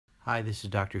Hi, this is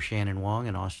Dr. Shannon Wong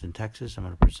in Austin, Texas. I'm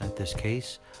going to present this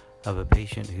case of a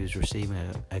patient who's receiving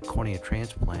a cornea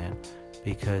transplant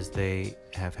because they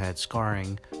have had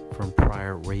scarring from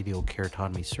prior radial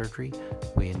keratotomy surgery.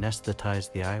 We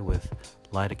anesthetize the eye with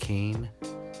lidocaine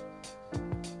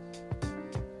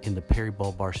in the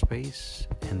peribulbar space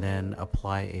and then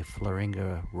apply a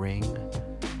Flieringa ring,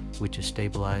 which is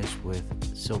stabilized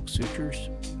with silk sutures.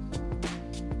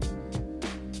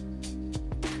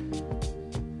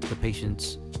 The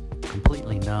patient's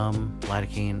completely numb.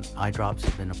 Lidocaine eye drops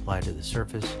have been applied to the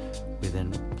surface. We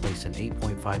then place an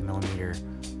 8.5 millimeter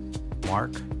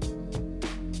mark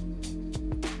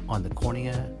on the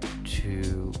cornea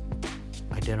to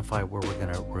identify where we're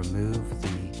going to remove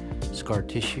the scar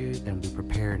tissue. Then we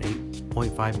prepare an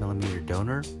 8.5 millimeter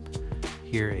donor.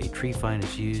 Here a tree fine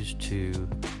is used to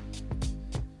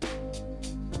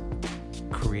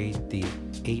create the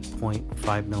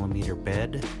 8.5 millimeter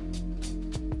bed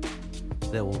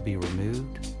that will be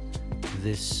removed.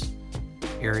 This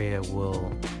area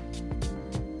will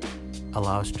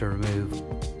allow us to remove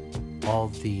all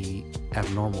the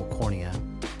abnormal cornea.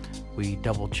 We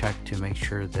double check to make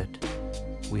sure that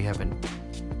we have an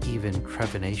even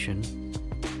trepanation.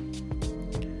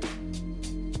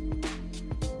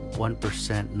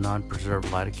 1% non-preserved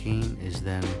lidocaine is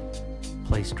then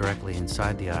placed directly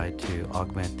inside the eye to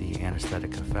augment the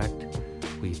anesthetic effect.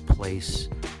 We place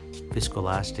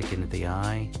viscoelastic into the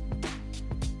eye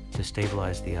to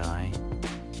stabilize the eye,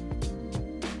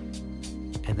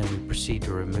 and then we proceed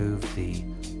to remove the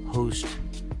host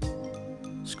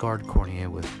scarred cornea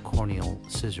with corneal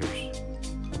scissors.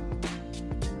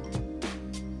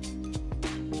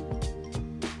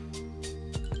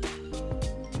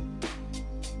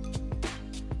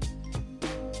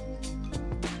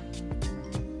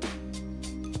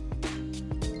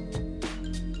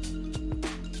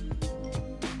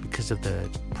 Because of the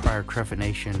prior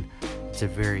trepanation, it's a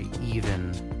very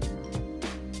even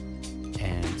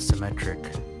and symmetric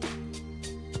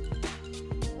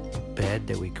bed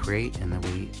that we create, and then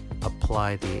we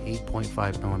apply the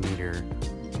 8.5 millimeter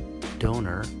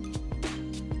donor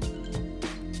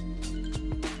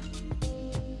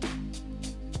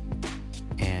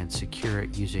and secure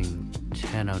it using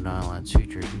 10-0 nylon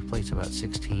sutures. We place about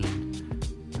 16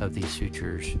 of these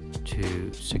sutures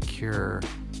to secure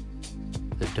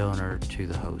the donor to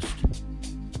the host.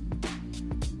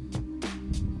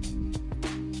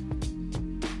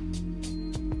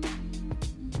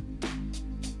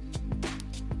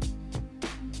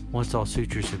 Once all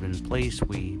sutures have been placed,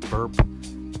 we burp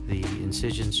the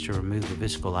incisions to remove the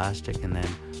viscoelastic and then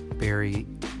bury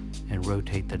and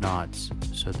rotate the knots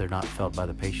so they're not felt by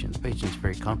the patient. The patient's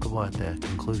very comfortable at the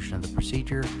conclusion of the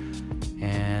procedure,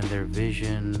 and their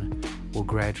vision will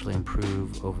gradually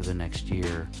improve over the next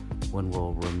year when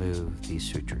we'll remove these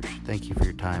sutures. Thank you for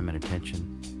your time and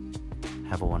attention.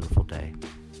 Have a wonderful day.